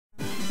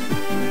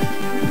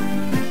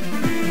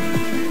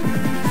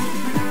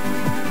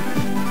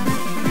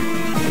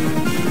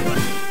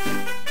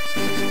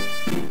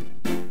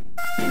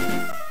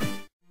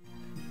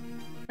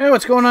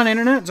What's going on,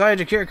 Internet?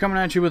 Xiagax here, coming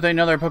at you with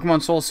another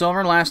Pokemon Soul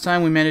Silver. Last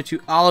time we made it to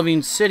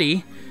Olivine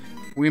City.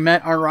 We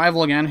met our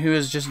rival again, who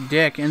is just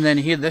Dick, and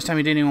then this time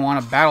he didn't even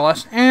want to battle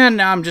us. And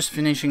now I'm just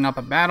finishing up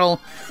a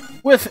battle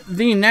with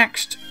the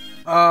next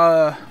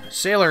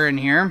sailor in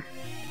here.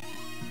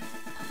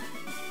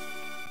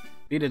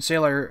 Beated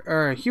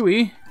Sailor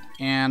Huey,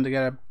 and they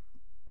got a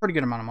pretty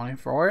good amount of money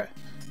for it.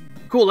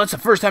 Cool, that's the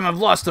first time I've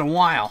lost in a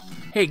while.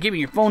 Hey, give me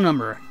your phone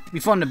number. It'd be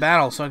fun to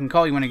battle so I can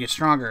call you when I get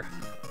stronger.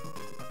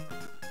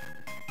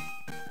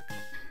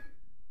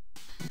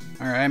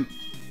 Alright.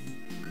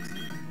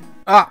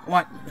 Ah,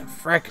 what the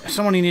frick?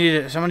 Somebody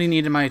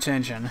needed my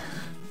attention.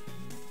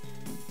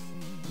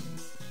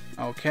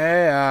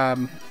 Okay,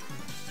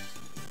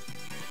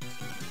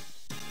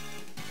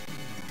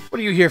 what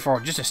are you here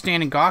for? Just a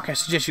standing gawk? I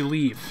suggest you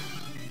leave.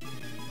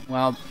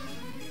 Well,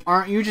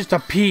 aren't you just a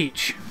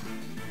peach?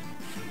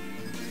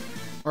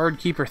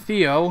 Birdkeeper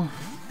Theo.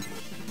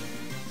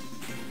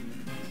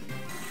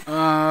 We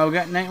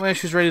got Nightwish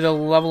who's ready to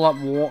level up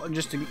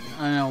just to,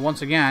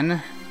 once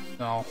again.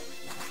 So.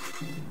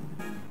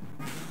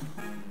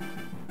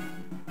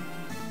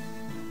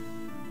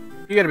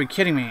 You gotta be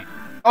kidding me.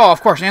 Oh,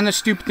 of course, and this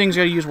stupid thing's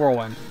gotta use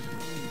Whirlwind.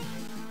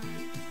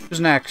 Who's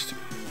next?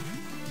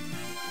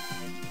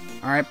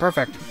 Alright,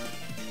 perfect.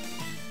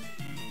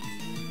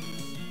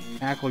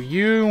 Tackle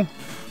you.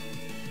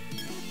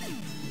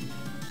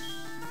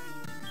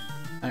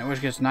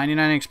 Nightwish gets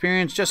 99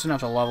 experience, just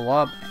enough to level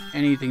up.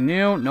 Anything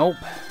new? Nope.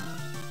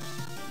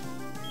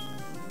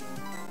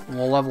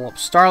 We'll level up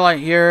Starlight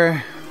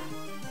here.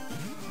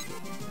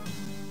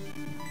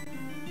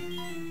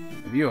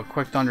 Give you a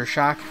quick Thunder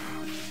Shock.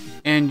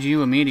 End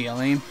you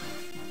immediately.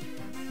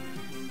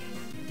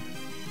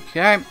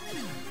 Okay.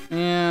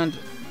 And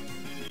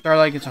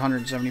Starlight gets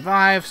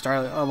 175.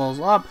 Starlight levels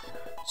up.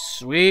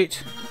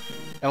 Sweet.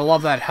 Gotta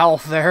love that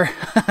health there.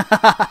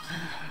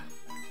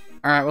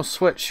 Alright, we'll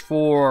switch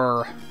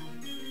for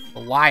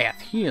Goliath.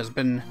 He has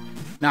been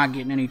not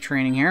getting any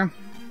training here.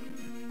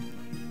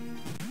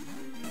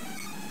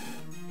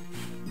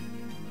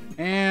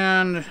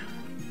 And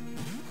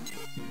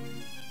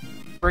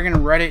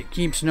friggin' Reddit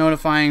keeps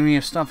notifying me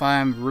of stuff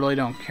I really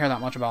don't care that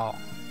much about.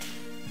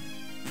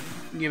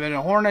 Give it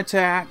a horn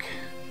attack.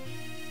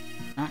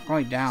 Not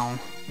quite down.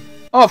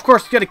 Oh, of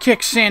course, you gotta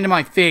kick sand in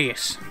my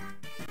face.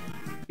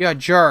 You a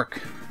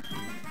jerk.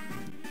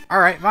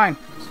 Alright, fine.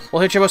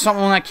 We'll hit you with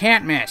something that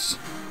can't miss.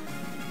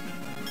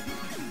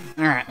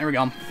 Alright, there we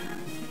go.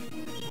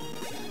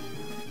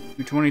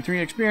 223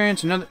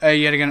 experience. Another,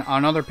 yet again,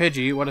 another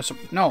Pidgey. What is...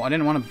 No, I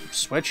didn't want to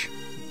switch.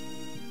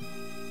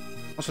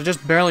 Also,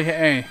 just barely hit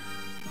A.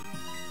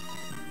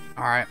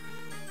 Alright.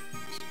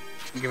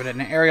 Give it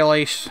an Aerial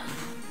Ace.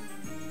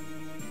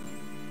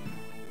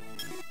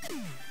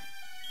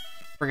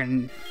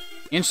 Friggin'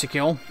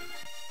 insta-kill.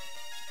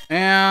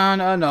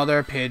 And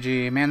another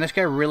Pidgey. Man, this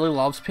guy really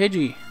loves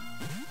Pidgey.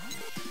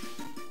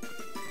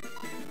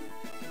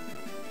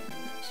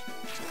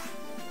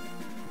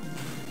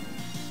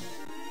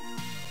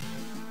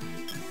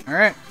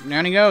 Alright,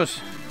 down he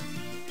goes.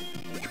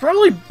 Should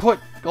probably put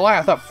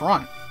Goliath up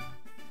front.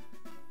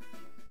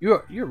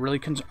 You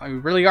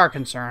really are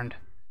concerned.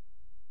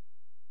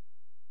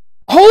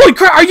 Holy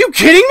crap, are you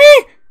kidding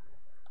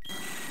me?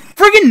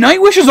 Friggin'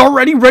 Nightwish is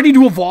already ready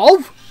to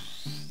evolve?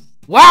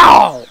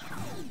 Wow!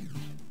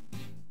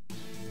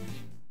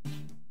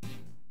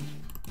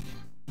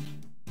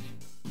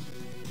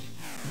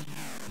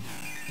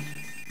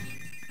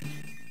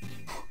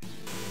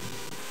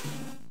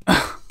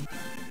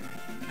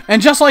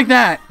 And just like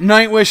that,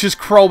 Nightwish is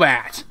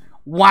Crobat.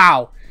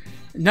 Wow.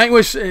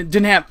 Nightwish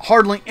didn't have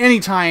hardly any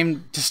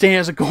time to stay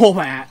as a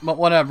Golbat, but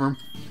whatever.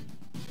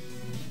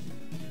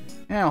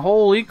 Yeah,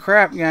 holy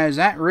crap, guys.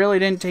 That really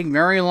didn't take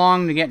very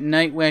long to get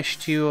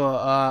Nightwish to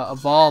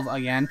evolve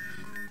again.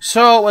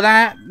 So, with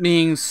that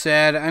being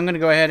said, I'm going to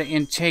go ahead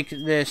and take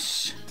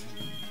this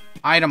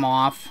item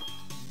off.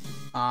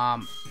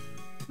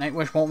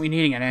 Nightwish won't be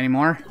needing it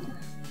anymore.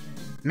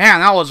 Man,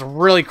 that was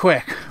really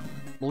quick.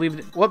 Believe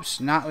it. Whoops,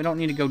 not. We don't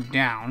need to go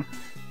down.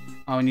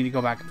 Oh, we need to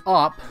go back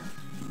up.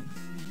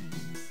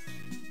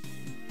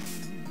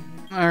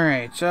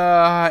 Alright,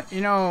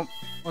 you know,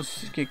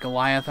 let's just get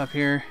Goliath up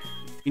here.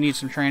 You need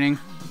some training.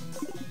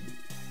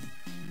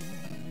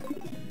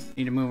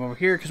 Need to move over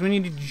here, because we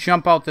need to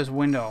jump out this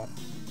window.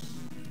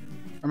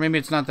 Or maybe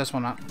it's not this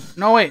one.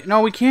 No, wait.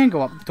 No, we can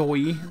go up,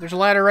 doy. There's a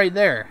ladder right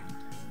there.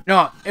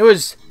 No, it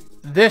was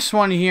this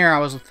one here I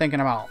was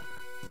thinking about.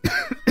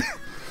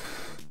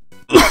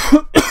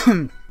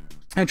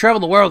 I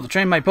traveled the world to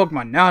train my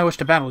Pokemon. Now I wish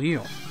to battle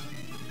you.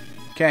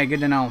 Okay,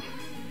 good to know.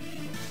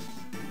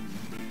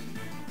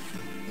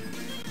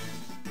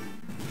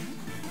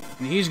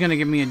 And he's going to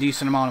give me a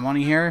decent amount of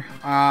money here.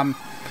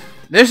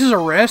 This is a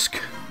risk.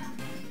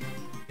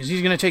 Because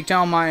he's going to take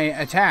down my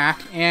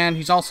attack. And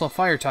he's also a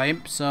fire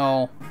type.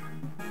 So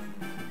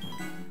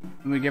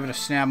let me give it a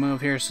snap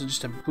move here. So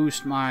just to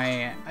boost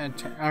my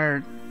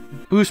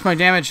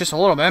damage just a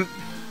little bit.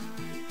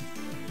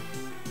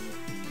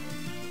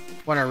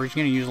 Whatever, he's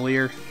gonna use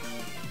Leer.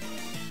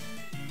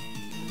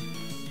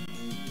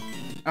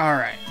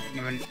 Alright,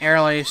 give him an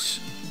air lace.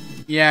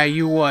 Yeah,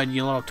 you would,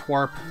 you little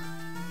twerp.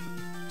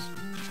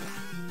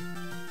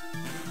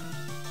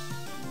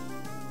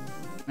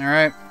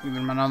 Alright, give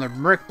him another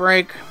brick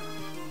break.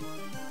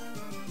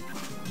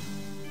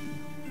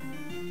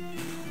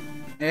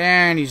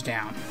 And he's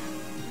down.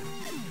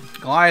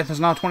 Goliath is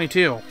now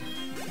 22.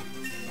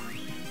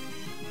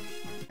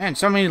 And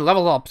so many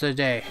level ups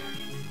today.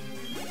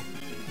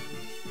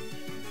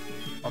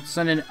 Let's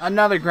send in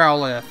another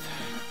Growlithe.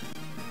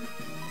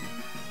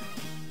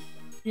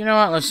 You know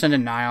what? Let's send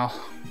in Nile.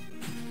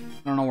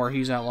 I don't know where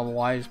he's at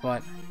level-wise,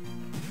 but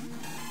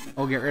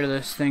we'll get rid of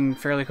this thing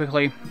fairly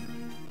quickly.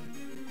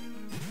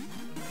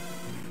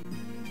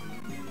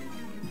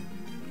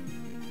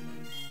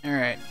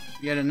 Alright.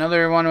 Get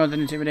another one with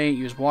an Intimidate.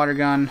 Use Water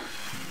Gun.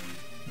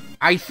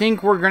 I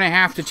think we're going to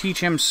have to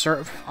teach him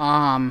Surf.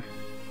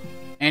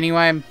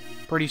 Anyway,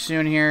 pretty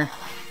soon here.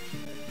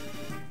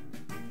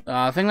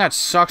 The thing that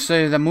sucks,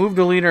 the move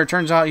deleter,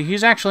 turns out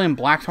he's actually in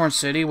Blackthorn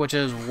City, which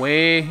is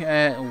way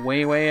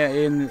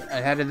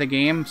ahead of the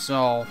game,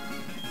 so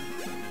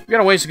we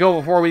got a ways to go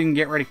before we can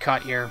get ready to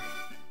cut here.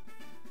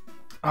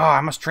 Oh,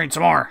 I must train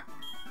some more.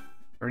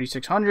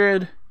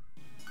 3,600.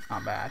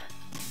 Not bad.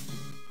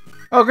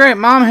 Oh, great.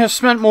 Mom has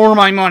spent more of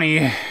my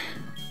money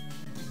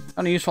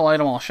on a useful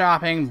item while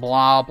shopping.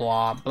 Blah,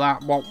 blah, blah,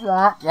 blah,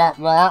 blah, blah,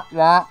 blah,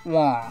 blah,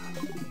 blah.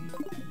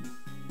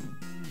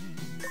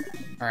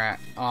 Alright,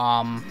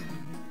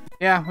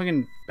 yeah, we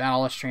can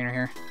battle this trainer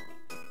here.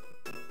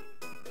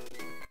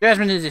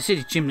 Jasmine is the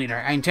city gym leader.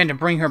 I intend to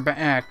bring her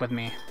back with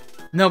me.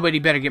 Nobody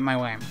better get my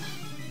way.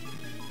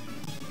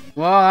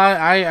 Well,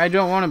 I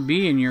don't want to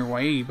be in your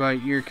way,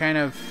 but you're kind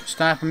of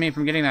stopping me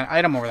from getting that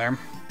item over there.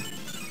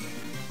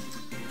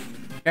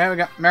 Okay, we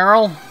got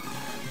Meryl.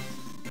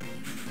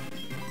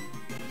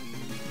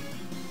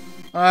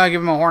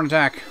 Give him a horn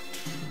attack.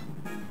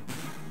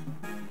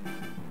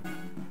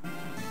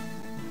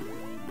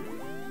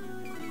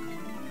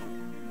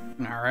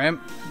 Alright.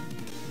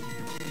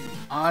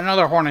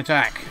 Another horn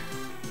attack.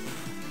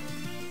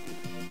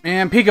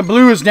 And Pika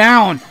Blue is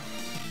down!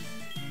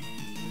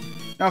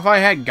 Now, if I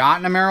had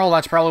gotten a Meryl,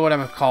 that's probably what I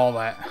would call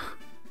that.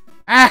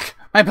 Ah!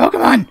 My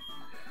Pokemon!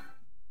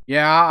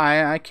 Yeah,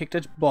 I kicked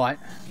its butt.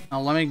 Now,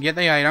 let me get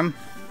the item.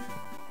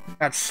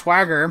 Got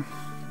Swagger,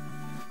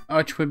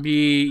 which would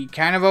be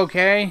kind of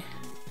okay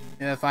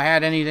if I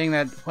had anything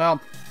that, well,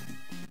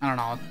 I don't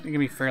know. It can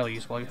be fairly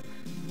useful.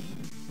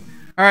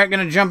 Alright,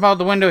 gonna jump out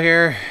the window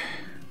here.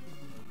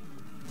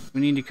 We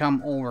need to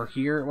come over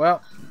here.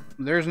 Well,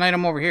 there's an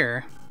item over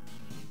here.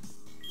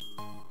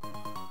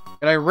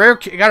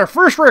 Got our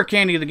first rare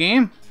candy of the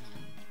game.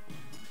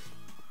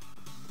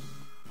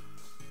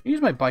 Can I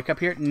use my bike up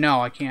here? No,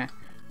 I can't.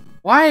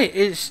 Why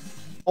is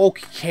Oak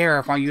care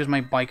if I use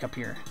my bike up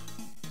here?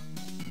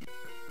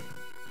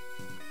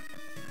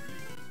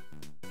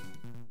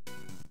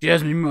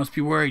 Jasmine must be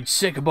worried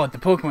sick about the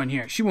Pokemon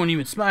here. She won't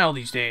even smile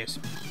these days.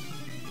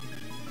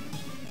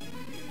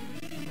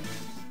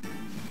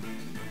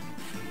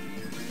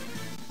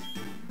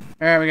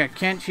 Alright, we got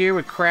Kent here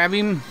with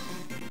Krabby.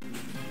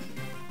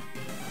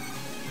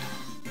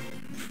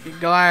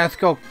 Goliath,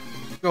 go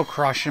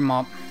crush him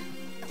up.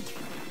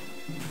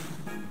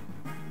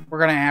 We're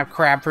gonna have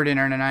crab for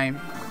dinner tonight.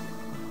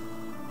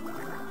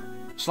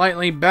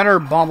 Slightly better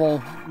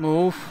bubble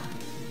move.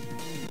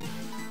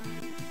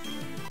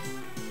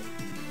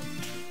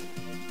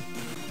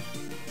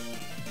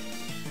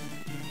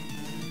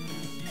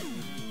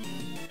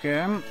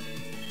 Okay.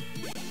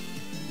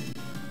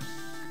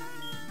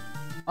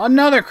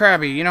 Another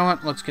Krabby. You know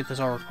what? Let's get this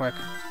over quick.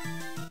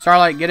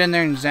 Starlight, get in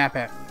there and zap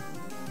it.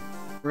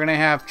 We're gonna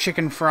have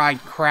chicken fried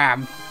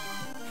crab.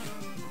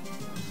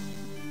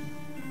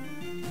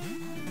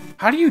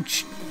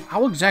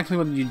 How exactly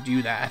would you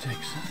do that?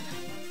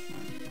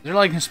 Is there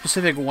like a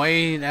specific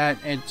way that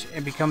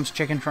it becomes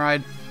chicken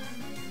fried?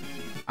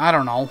 I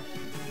don't know.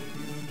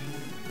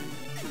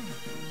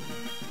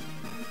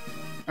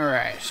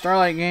 Alright,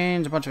 Starlight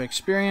gains a bunch of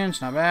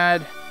experience, not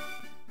bad.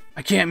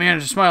 I can't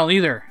manage to smile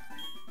either.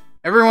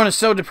 Everyone is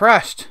so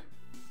depressed.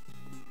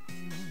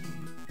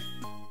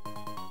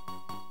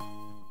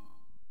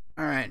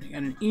 Alright,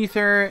 got an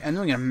ether, and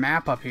then we got a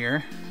map up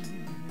here.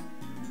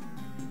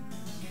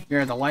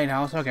 You're at the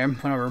lighthouse. Okay,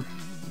 whatever.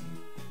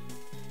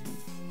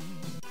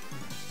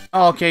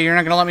 Oh, okay, you're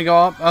not gonna let me go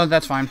up? Oh,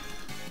 that's fine.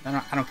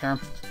 I don't care.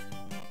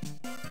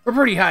 We're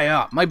pretty high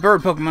up. My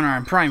bird Pokemon are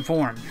in prime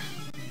form.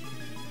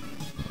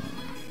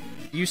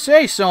 You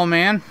say so,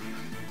 man.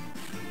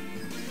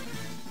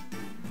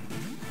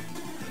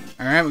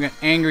 Alright, we got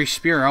Angry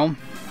Spearow.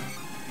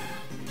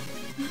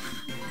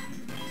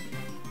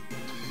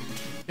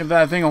 Give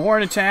that thing a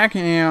horn attack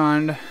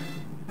and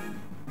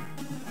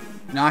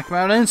knock him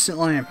out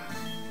instantly.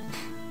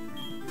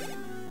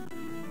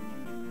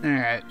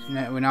 Alright,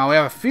 now we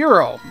have a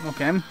Fearow.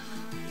 Okay.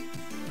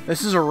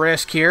 This is a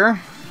risk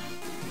here.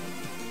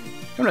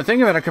 Come to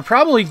think of it, I could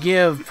probably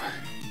give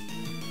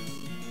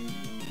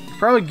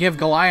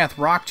Goliath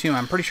Rock Tomb.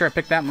 I'm pretty sure I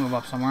picked that move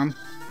up somewhere.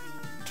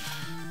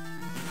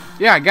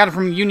 Yeah, I got it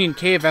from Union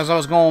Cave as I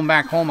was going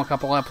back home a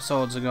couple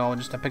episodes ago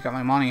just to pick up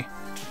my money.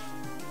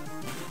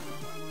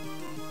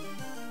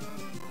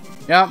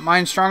 Yep,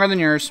 mine's stronger than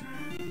yours.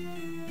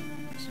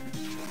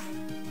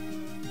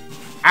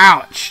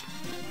 Ouch.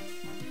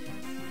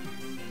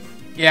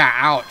 Yeah,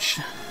 ouch.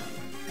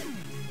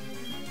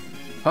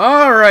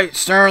 Alright,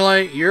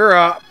 Starlight, you're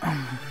up.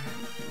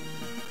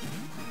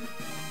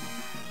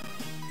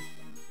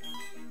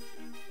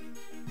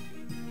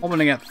 Hoping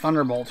to get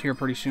Thunderbolt here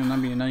pretty soon.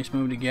 That'd be a nice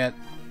move to get.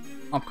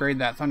 Upgrade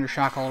that Thunder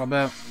Shock a little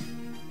bit.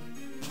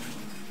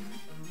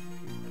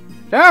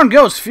 Down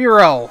goes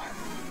Furo.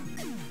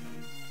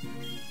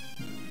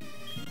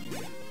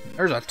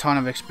 There's a ton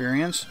of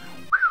experience.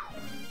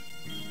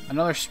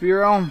 Another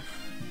Spearow.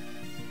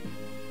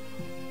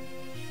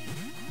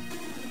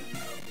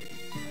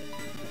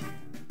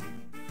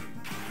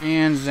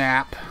 And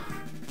Zap.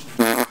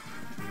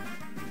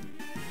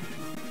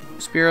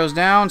 Spearow's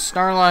down.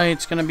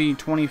 Starlight's gonna be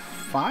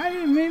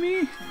 25,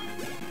 maybe?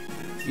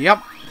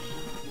 Yep.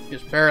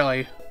 Just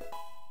barely.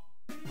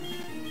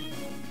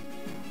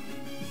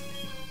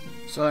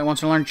 Starlight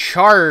wants to learn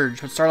Charge,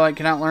 but Starlight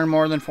cannot learn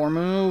more than 4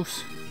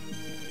 moves.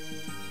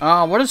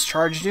 What does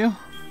Charge do?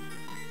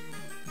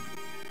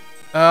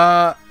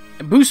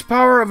 Boost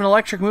power of an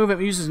electric move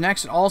it uses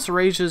next. It also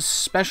raises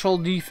special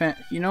defense.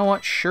 You know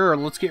what? Sure,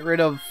 let's get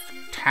rid of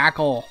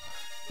Tackle.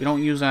 We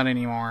don't use that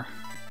anymore.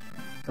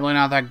 Really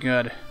not that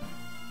good.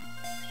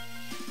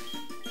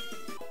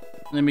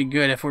 It'd be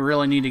good if we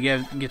really need to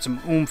get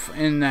some oomph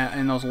in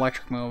those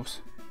electric moves.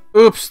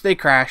 Oops, they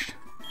crashed.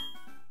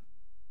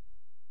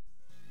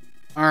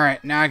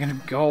 Alright, now I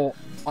can go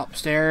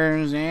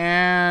upstairs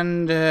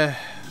and I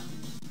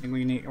think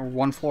we need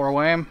 1 floor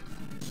away.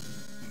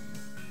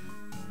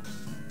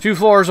 2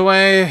 floors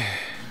away.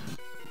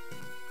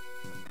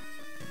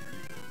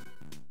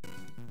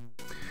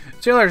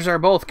 Sailors are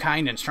both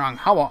kind and strong.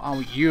 How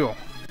about you?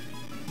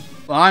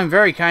 Well, I'm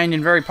very kind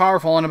and very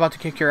powerful and about to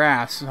kick your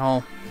ass,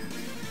 so...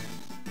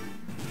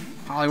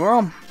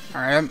 Hollyworld?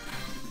 Alright.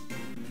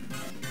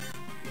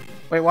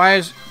 Wait, why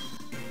is...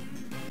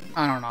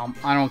 I don't know.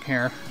 I don't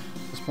care at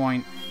this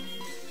point.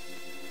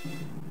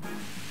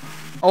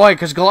 Oh wait,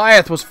 because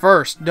Goliath was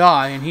first,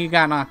 duh, and he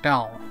got knocked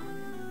out.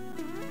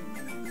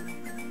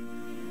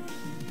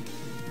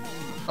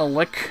 A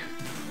lick.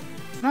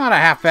 Not a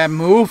half bad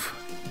move.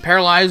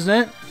 Paralyzed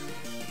it.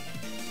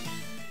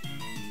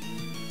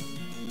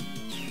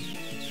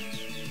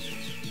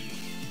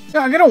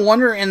 Yeah, I gotta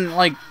wonder in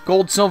like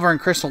Gold, Silver, and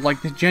Crystal,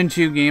 like the Gen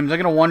 2 games, I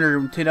gotta wonder,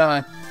 did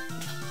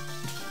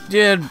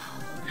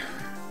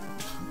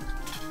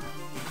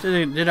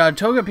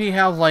Togepi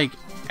have like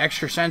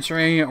extra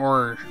sensory,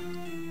 or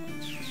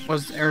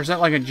is that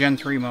like a Gen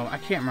 3 mode? I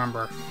can't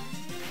remember.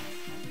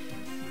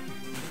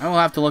 I will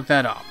have to look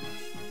that up.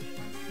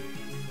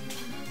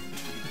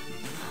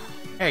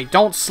 Hey,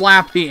 don't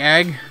slap the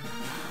egg.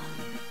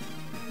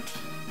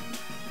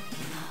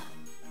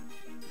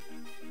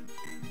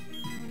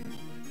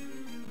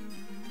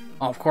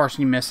 Oh, of course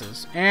he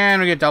misses.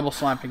 And we get double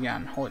slapped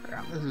again. Holy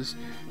crap. This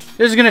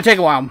is gonna take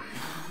a while.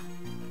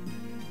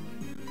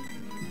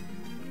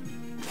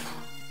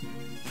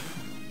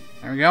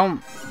 There we go.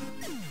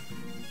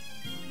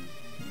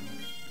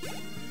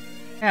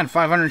 And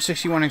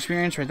 561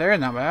 experience right there,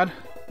 not bad.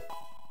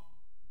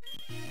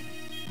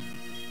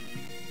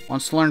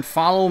 Wants to learn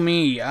Follow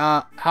Me.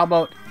 How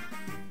about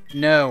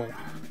no?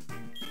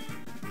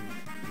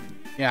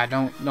 Yeah,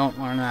 don't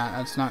learn that.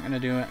 That's not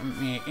gonna do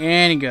me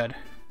any good.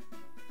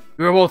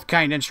 We were both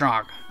kind and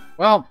strong.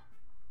 Well,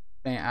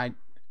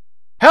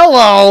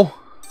 hello!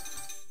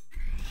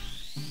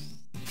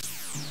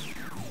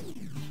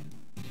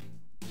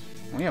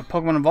 We have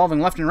Pokemon evolving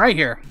left and right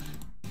here.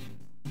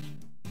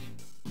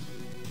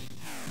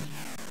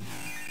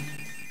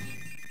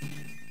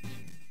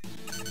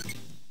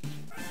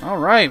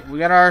 Alright, we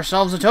got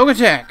ourselves a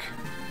Togetic.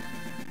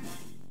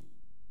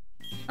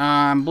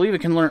 I believe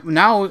it can learn...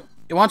 Now,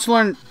 it wants to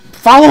learn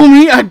Follow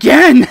Me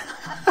again!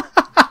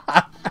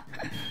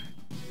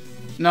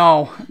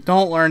 No,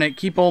 don't learn it.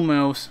 Keep old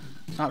moves.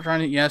 Stop trying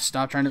to... Yes,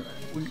 stop trying to...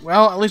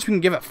 Well, at least we can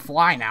give it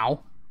Fly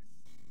now.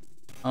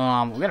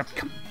 We got a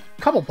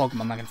couple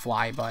Pokemon that can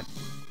fly, but...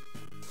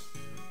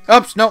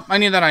 Oops, nope, I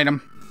need that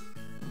item.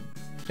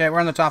 Okay, we're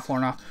on the top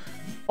floor now.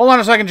 Hold on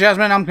a second,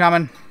 Jasmine, I'm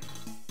coming.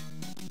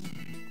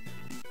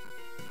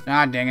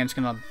 Ah, dang it, it's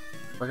gonna...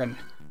 Friggin...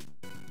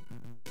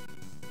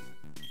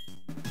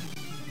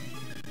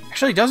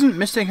 Actually, doesn't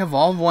Mystic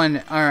evolve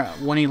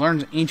when he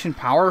learns Ancient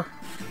Power?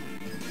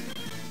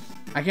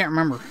 I can't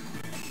remember.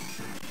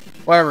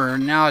 Whatever,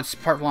 now it's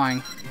part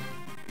flying.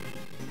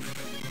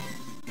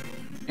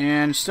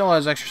 And still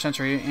has extra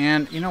sensory.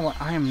 And you know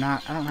what? I don't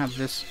have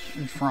this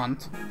in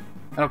front.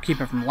 That'll keep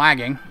it from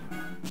lagging.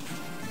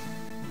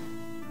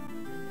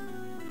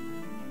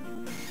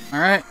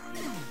 Alright.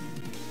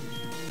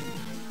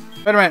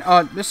 Wait a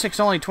minute.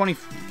 Mystic's only 20.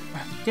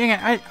 Dang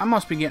it, I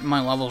must be getting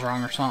my levels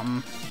wrong or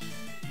something.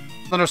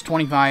 I thought it was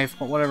 25,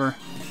 but whatever.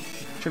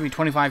 Should be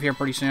 25 here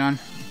pretty soon.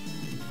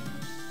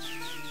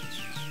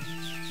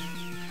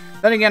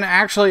 Then again,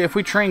 actually, if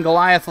we train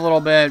Goliath a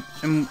little bit,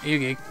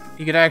 he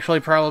could actually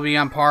probably be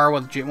on par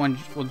with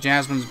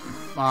Jasmine's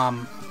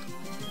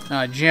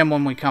gym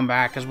when we come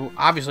back, because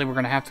obviously we're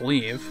going to have to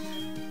leave.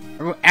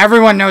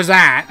 Everyone knows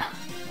that.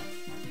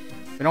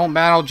 We don't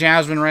battle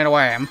Jasmine right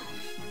away.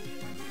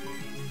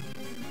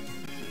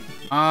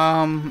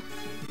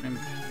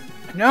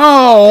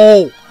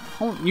 No!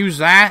 Don't use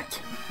that.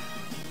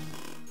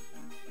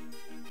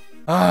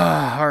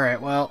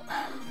 Alright, well.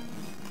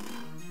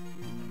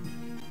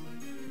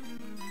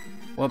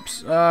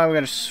 Whoops. We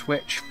gotta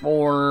switch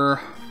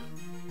for...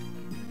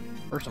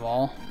 First of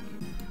all,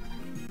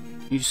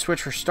 you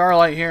switch for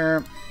Starlight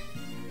here.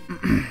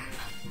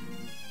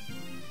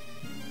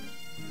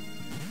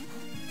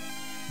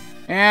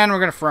 And we're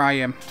gonna fry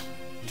him.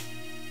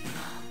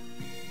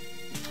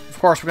 Of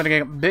course, we're gonna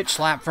get a bitch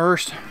slap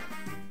first.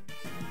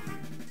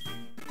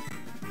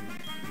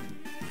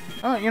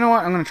 Oh, you know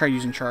what? I'm gonna try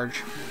using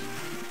charge.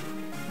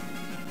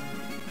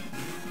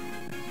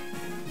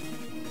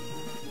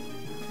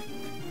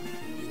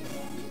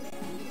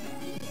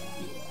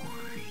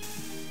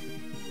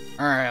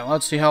 Alright,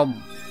 let's see how...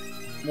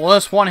 Will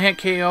this one-hit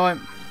KO it?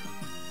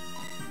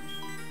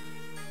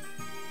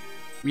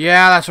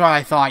 Yeah, that's what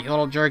I thought. You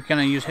little jerk,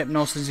 gonna use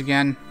Hypnosis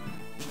again.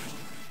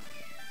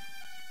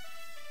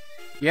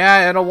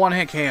 Yeah, it'll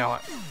one-hit KO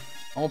it.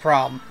 No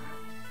problem.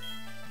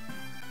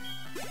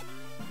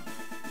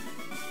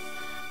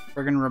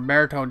 Friggin'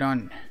 Roberto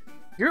done.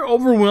 You're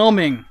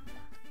overwhelming.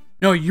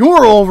 No,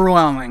 you're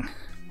overwhelming.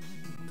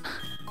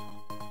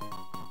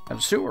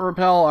 Have super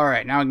repel.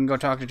 Alright, now we can go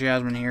talk to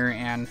Jasmine here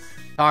and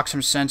talk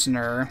some sense into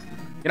her.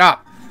 Get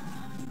up.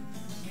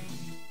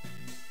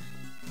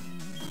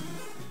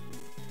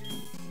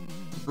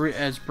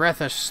 Its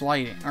breath is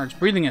slight, or its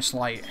breathing is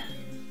slight.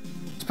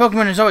 This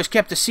Pokemon has always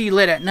kept the sea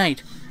lit at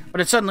night, but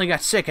it suddenly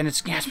got sick and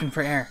it's gasping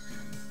for air.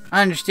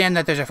 I understand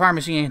that there's a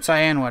pharmacy in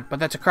Cyanwood, but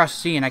that's across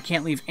the sea and I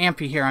can't leave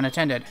Amphy here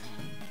unattended.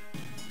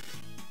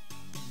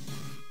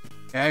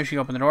 Okay, she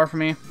opened the door for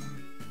me.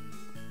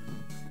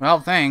 Well,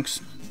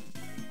 thanks.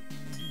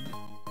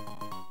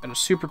 Got a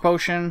super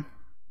potion.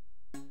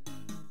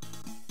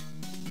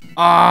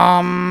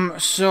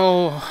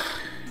 So...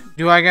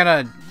 Do I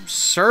gotta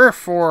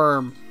surf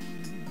or...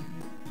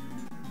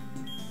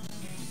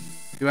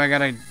 Do I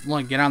gotta,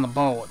 like, get on the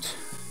boat?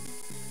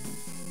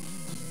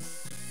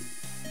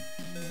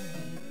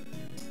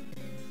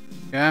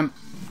 Okay,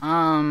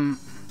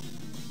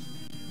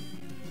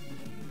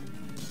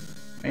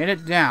 made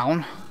it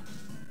down.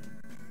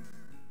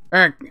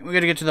 Alright, we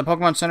gotta get to the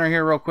Pokemon Center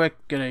here real quick.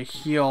 Gonna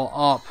heal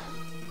up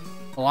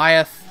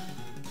Goliath.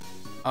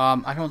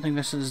 I don't think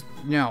this is...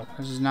 No,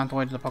 this is not the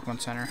way to the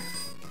Pokemon Center.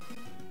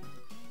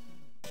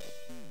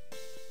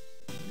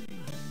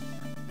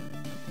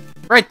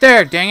 Right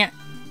there, dang it!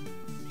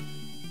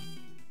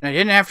 And I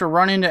didn't have to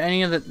run into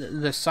any of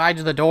the sides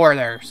of the door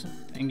there.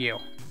 Thank you.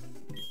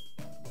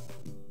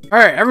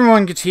 Alright,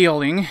 everyone gets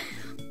healing.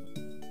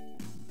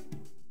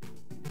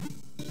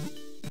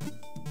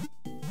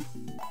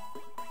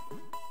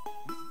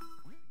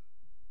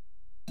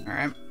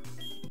 Alright.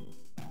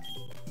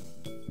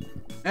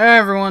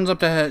 Everyone's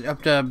up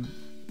to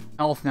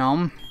health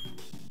now.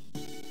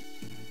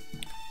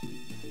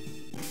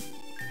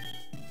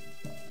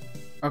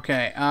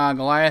 Okay,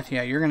 Goliath,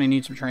 yeah, you're gonna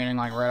need some training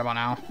like right about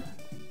now.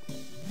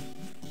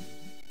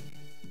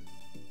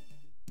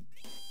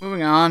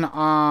 Moving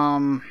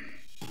on,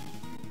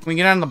 can we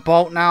get on the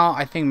boat now?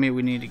 I think maybe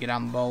we need to get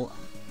on the boat.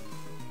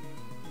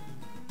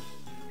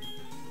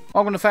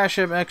 Welcome to Fast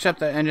Ship, except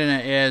the engine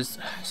is...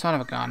 Son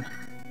of a gun.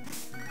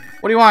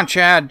 What do you want,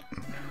 Chad?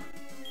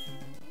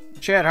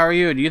 Chad, how are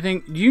you?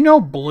 Do you know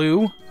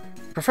Blue?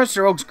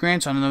 Professor Oak's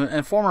grandson and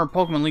a former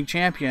Pokemon League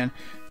champion.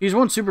 He's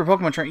one super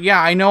Pokemon trainer.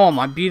 Yeah, I know him.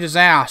 I beat his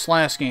ass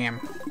last game.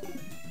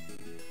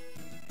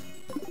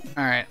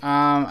 Alright,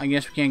 I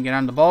guess we can't get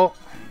on the boat.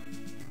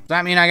 Does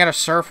that mean I gotta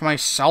surf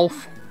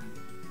myself?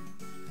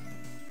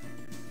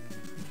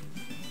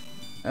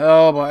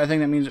 Oh, but I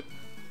think that means... If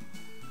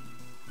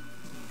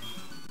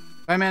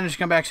I manage to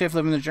come back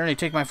safely from the journey,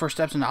 take my first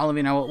steps into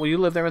Olivine, will you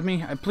live there with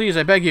me? Please,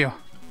 I beg you.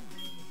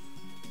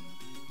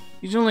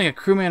 He's only a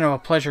crewman of a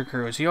pleasure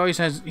cruise. He's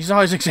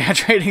always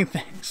exaggerating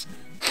things.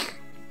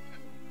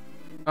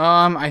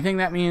 I think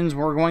that means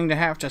we're going to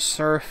have to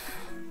surf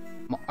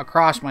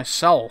across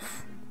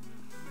myself.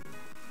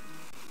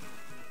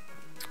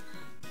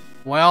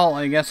 Well,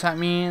 I guess that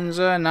means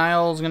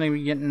Niall's gonna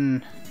be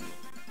getting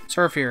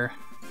surf here.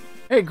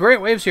 Hey,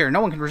 great waves here.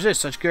 No one can resist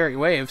such great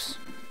waves.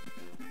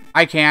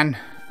 I can.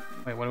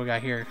 Wait, what do we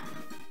got here?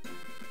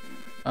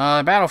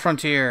 Battle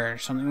Frontier.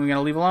 Something we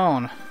gotta leave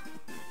alone.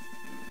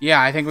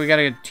 Yeah, I think we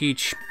gotta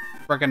teach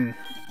frickin'...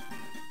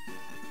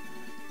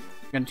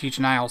 Gonna teach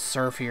Niall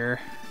surf here.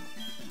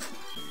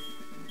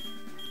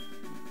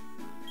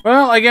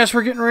 Well, I guess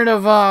we're getting rid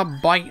of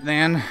Bite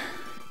then.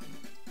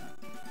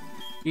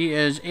 He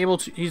is able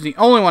to... He's the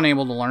only one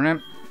able to learn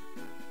it.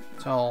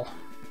 So...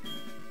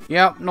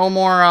 Yep, no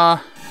more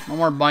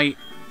Bite.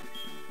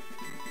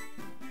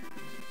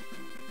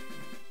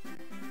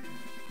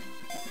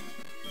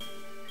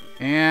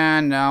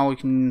 And now we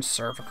can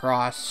surf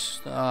across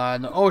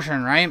the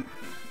ocean, right?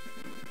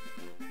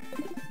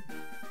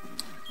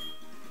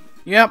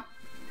 Yep.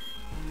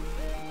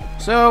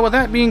 So, with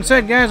that being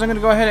said, guys, I'm going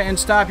to go ahead and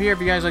stop here. If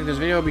you guys like this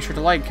video, be sure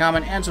to like,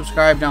 comment, and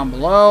subscribe down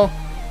below.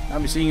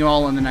 I'll be seeing you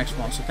all in the next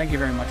one. So, thank you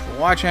very much for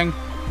watching,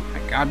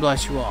 and God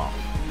bless you all.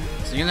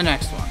 See you in the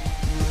next one.